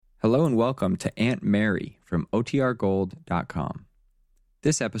Hello and welcome to Aunt Mary from OTRGold.com.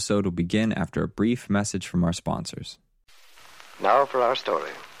 This episode will begin after a brief message from our sponsors. Now for our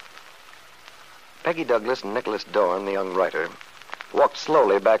story. Peggy Douglas and Nicholas Dorn, the young writer, walked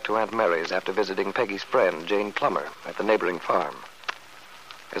slowly back to Aunt Mary's after visiting Peggy's friend, Jane Plummer, at the neighboring farm.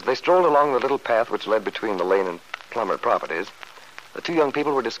 As they strolled along the little path which led between the Lane and Plummer properties, the two young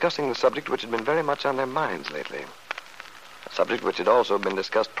people were discussing the subject which had been very much on their minds lately. A subject which had also been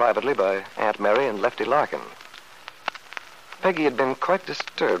discussed privately by Aunt Mary and Lefty Larkin. Peggy had been quite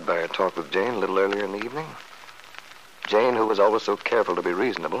disturbed by her talk with Jane a little earlier in the evening. Jane, who was always so careful to be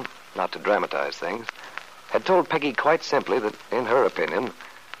reasonable, not to dramatize things, had told Peggy quite simply that, in her opinion,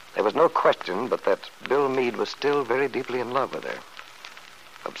 there was no question but that Bill Meade was still very deeply in love with her.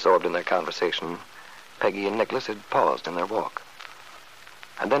 Absorbed in their conversation, Peggy and Nicholas had paused in their walk.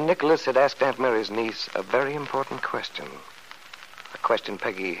 And then Nicholas had asked Aunt Mary's niece a very important question. A question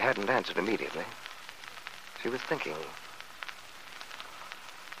Peggy hadn't answered immediately. She was thinking.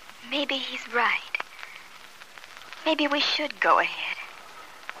 Maybe he's right. Maybe we should go ahead.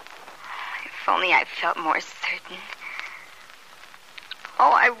 If only I felt more certain.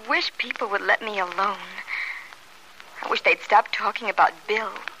 Oh, I wish people would let me alone. I wish they'd stop talking about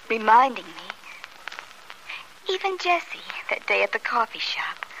Bill, reminding me. Even Jessie, that day at the coffee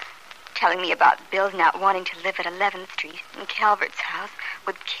shop, telling me about Bill not wanting to live at 11th Street in Calvert's house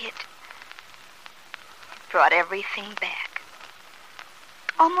with Kit. It brought everything back.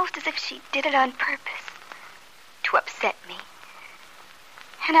 Almost as if she did it on purpose, to upset me.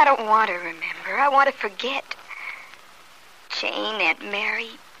 And I don't want to remember. I want to forget. Jane, Aunt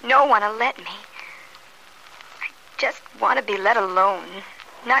Mary, no one will let me. I just want to be let alone,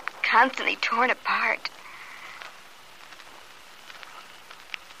 not constantly torn apart.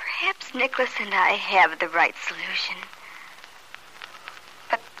 Perhaps Nicholas and I have the right solution.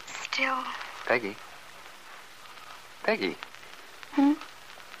 But still... Peggy? Peggy?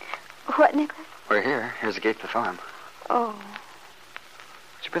 What, Nicholas? We're here. Here's the gate to the farm. Oh.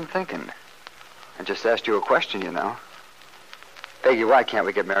 What you been thinking? I just asked you a question, you know. Peggy, why can't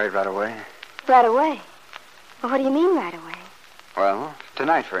we get married right away? Right away? Well, what do you mean right away? Well,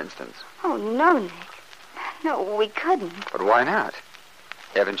 tonight, for instance. Oh, no, Nick. No, we couldn't. But why not?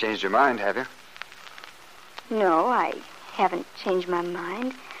 You haven't changed your mind, have you? No, I haven't changed my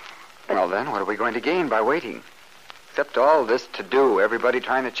mind. But... Well, then, what are we going to gain by waiting? Except all this to-do, everybody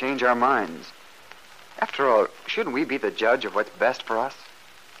trying to change our minds. After all, shouldn't we be the judge of what's best for us?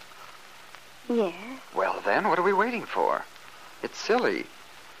 Yes. Well, then, what are we waiting for? It's silly.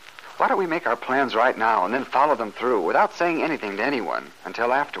 Why don't we make our plans right now and then follow them through without saying anything to anyone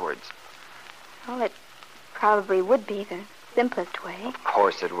until afterwards? Well, it probably would be the simplest way. Of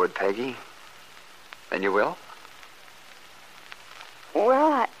course it would, Peggy. Then you will?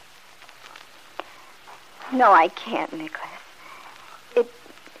 Well, No, I can't, Nicholas.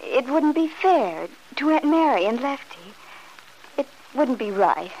 It wouldn't be fair to Aunt Mary and Lefty. It wouldn't be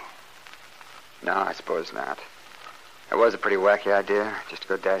right. No, I suppose not. It was a pretty wacky idea, just to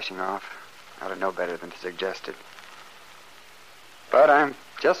go dashing off. I ought to know better than to suggest it. But I'm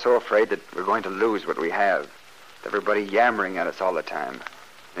just so afraid that we're going to lose what we have. With everybody yammering at us all the time.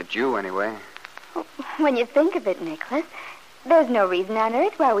 At you, anyway. Well, when you think of it, Nicholas, there's no reason on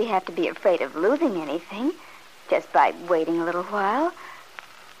earth why we have to be afraid of losing anything. Just by waiting a little while.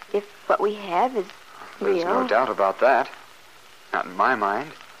 If what we have is real. There's no doubt about that. Not in my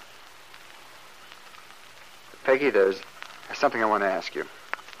mind. Peggy, there's something I want to ask you.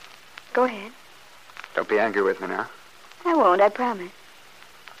 Go ahead. Don't be angry with me now. I won't, I promise.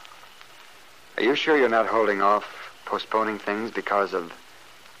 Are you sure you're not holding off, postponing things because of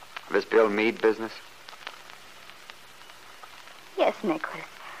this Bill Meade business? Yes, Nicholas.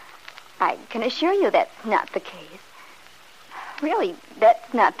 I can assure you that's not the case. Really,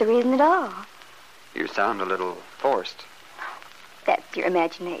 that's not the reason at all. You sound a little forced. That's your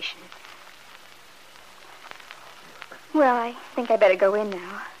imagination. Well, I think I better go in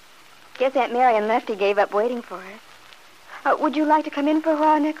now. Guess Aunt Mary and Lefty gave up waiting for us. Would you like to come in for a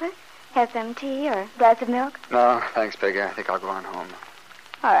while, Nicholas? Have some tea or a glass of milk? No, thanks, Peggy. I think I'll go on home.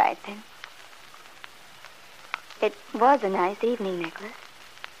 All right, then. It was a nice evening, Nicholas.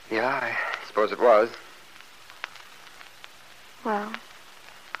 Yeah, I suppose it was. Well,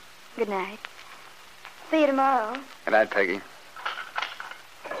 good night. See you tomorrow. Good night, Peggy.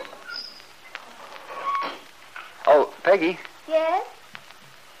 Oh, Peggy. Yes?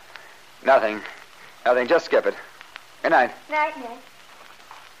 Nothing. Just skip it. Good night. Night, Nick.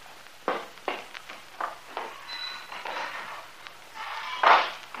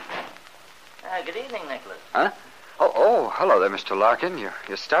 Good evening, Nicholas. Huh? Oh, hello there, Mr. Larkin. You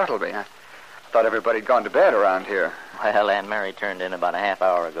startled me. I thought everybody'd gone to bed around here. Well, Aunt Mary turned in about a half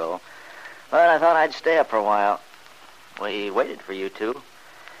hour ago. But I thought I'd stay up for a while. We waited for you two.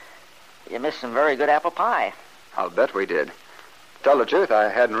 You missed some very good apple pie. I'll bet we did. Tell the truth, I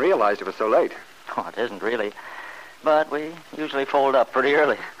hadn't realized it was so late. Oh, it isn't really. But we usually fold up pretty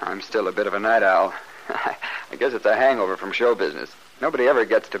early. I'm still a bit of a night owl. I guess it's a hangover from show business. Nobody ever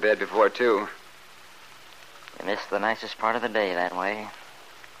gets to bed before 2. You missed the nicest part of the day that way.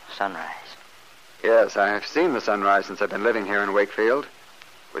 Sunrise. Yes, I've seen the sunrise since I've been living here in Wakefield.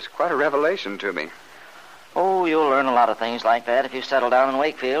 It was quite a revelation to me. Oh, you'll learn a lot of things like that if you settle down in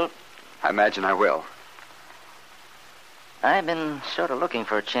Wakefield. I imagine I will. I've been sort of looking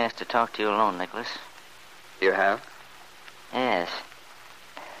for a chance to talk to you alone, Nicholas. You have? Yes.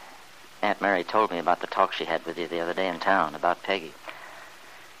 Aunt Mary told me about the talk she had with you the other day in town about Peggy.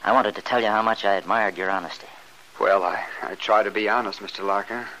 I wanted to tell you how much I admired your honesty. Well, I try to be honest, Mr.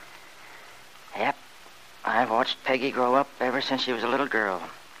 Larkin. Yep. I've watched Peggy grow up ever since she was a little girl.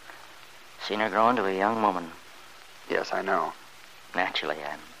 Seen her grow into a young woman. Yes, I know. Naturally,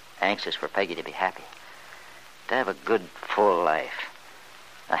 I'm anxious for Peggy to be happy. To have a good, full life.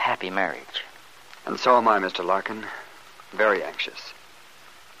 A happy marriage. And so am I, Mr. Larkin. Very anxious.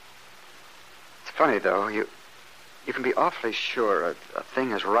 It's funny, though. You can be awfully sure a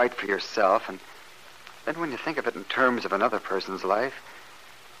thing is right for yourself, and then when you think of it in terms of another person's life,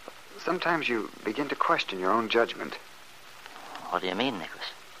 sometimes you begin to question your own judgment. What do you mean, Nicholas?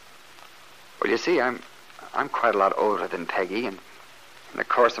 Well, you see, I'm quite a lot older than Peggy, and in the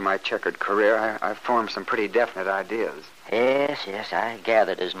course of my checkered career, I've formed some pretty definite ideas. Yes, I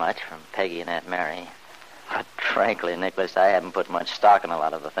gathered as much from Peggy and Aunt Mary. But frankly, Nicholas, I haven't put much stock in a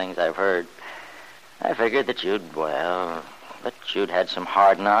lot of the things I've heard. I figured that you'd had some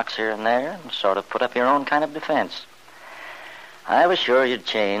hard knocks here and there and sort of put up your own kind of defense. I was sure you'd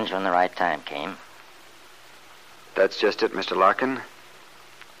change when the right time came. That's just it, Mr. Larkin.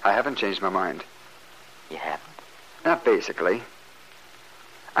 I haven't changed my mind. You haven't? Not basically.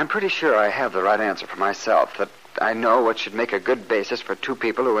 I'm pretty sure I have the right answer for myself, that I know what should make a good basis for two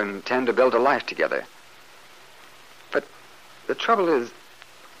people who intend to build a life together. But the trouble is,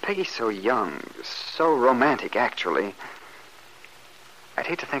 Peggy's so young, so romantic, actually. I'd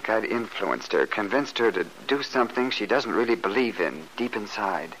hate to think I'd influenced her, convinced her to do something she doesn't really believe in, deep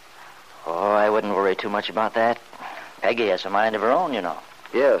inside. Oh, I wouldn't worry too much about that. Peggy has a mind of her own, you know.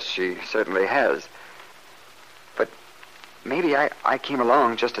 Yes, she certainly has. But maybe I came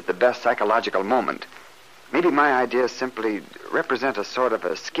along just at the best psychological moment. Maybe my ideas simply represent a sort of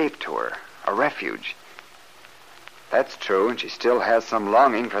escape to her, a refuge. That's true, and she still has some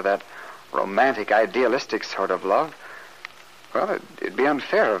longing for that romantic, idealistic sort of love. Well, it'd be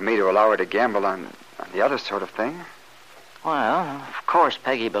unfair of me to allow her to gamble on the other sort of thing. Well, of course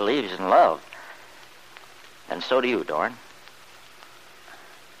Peggy believes in love. And so do you, Dorn.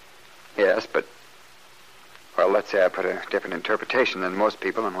 Yes, but... Well, let's say I put a different interpretation than most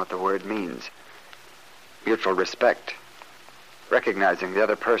people on what the word means. Mutual respect. Recognizing the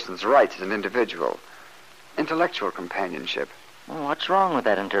other person's rights as an individual. Intellectual companionship. Well, what's wrong with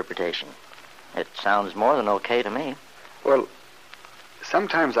that interpretation? It sounds more than okay to me. Well,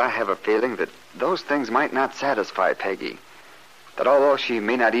 sometimes I have a feeling that those things might not satisfy Peggy. That although she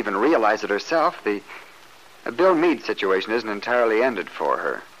may not even realize it herself, the Bill Meade situation isn't entirely ended for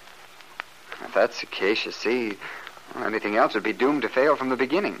her. If that's the case, you see, anything else would be doomed to fail from the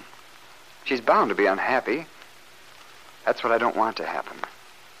beginning. She's bound to be unhappy. That's what I don't want to happen.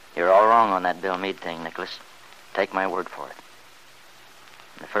 You're all wrong on that Bill Meade thing, Nicholas. Take my word for it.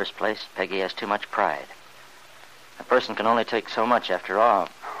 In the first place, Peggy has too much pride. A person can only take so much after all.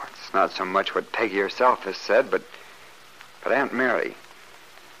 Oh, it's not so much what Peggy herself has said, but Aunt Mary.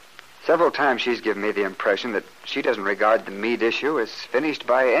 Several times she's given me the impression that she doesn't regard the Meade issue as finished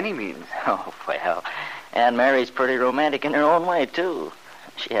by any means. Oh, well, Aunt Mary's pretty romantic in her own way, too.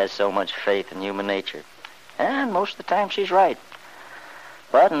 She has so much faith in human nature. And most of the time she's right.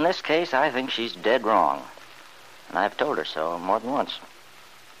 But in this case, I think she's dead wrong. And I've told her so more than once.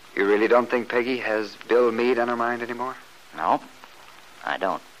 You really don't think Peggy has Bill Meade on her mind anymore? No, I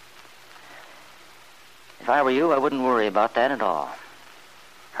don't. If I were you, I wouldn't worry about that at all.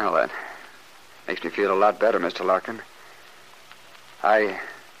 Well, that makes me feel a lot better, Mr. Larkin. I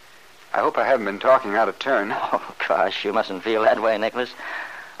hope I haven't been talking out of turn. Oh, gosh, you mustn't feel that way, Nicholas.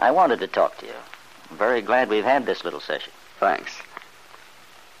 I wanted to talk to you. I'm very glad we've had this little session. Thanks.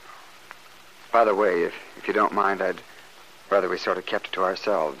 By the way, if you don't mind, I'd rather we sort of kept it to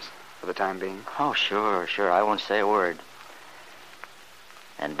ourselves for the time being. Oh, sure. I won't say a word.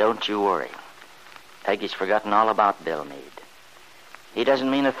 And don't you worry. Peggy's forgotten all about Bill Meade. He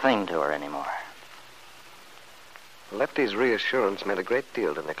doesn't mean a thing to her anymore. Lefty's reassurance meant a great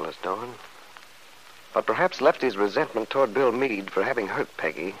deal to Nicholas Dorn. But perhaps Lefty's resentment toward Bill Meade for having hurt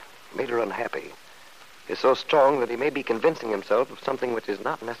Peggy made her unhappy. Is so strong that he may be convincing himself of something which is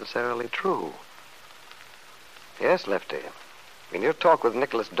not necessarily true. Yes, Lefty. In your talk with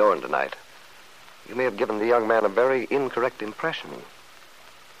Nicholas Dorn tonight, you may have given the young man a very incorrect impression.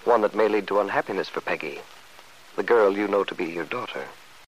 One that may lead to unhappiness for Peggy, the girl you know to be your daughter.